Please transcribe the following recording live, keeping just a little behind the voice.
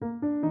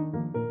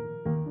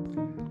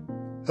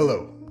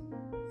Hello,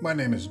 my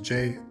name is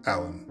Jay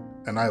Allen,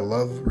 and I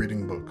love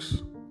reading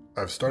books.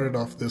 I've started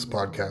off this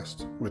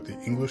podcast with the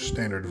English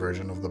Standard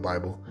Version of the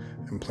Bible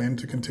and plan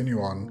to continue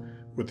on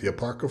with the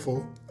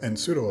apocryphal and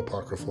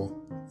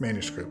pseudo-apocryphal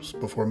manuscripts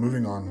before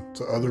moving on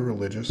to other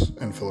religious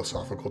and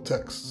philosophical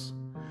texts.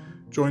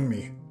 Join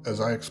me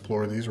as I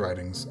explore these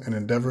writings and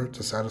endeavor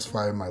to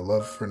satisfy my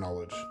love for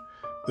knowledge.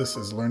 This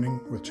is Learning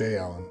with Jay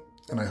Allen,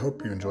 and I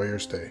hope you enjoy your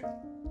stay.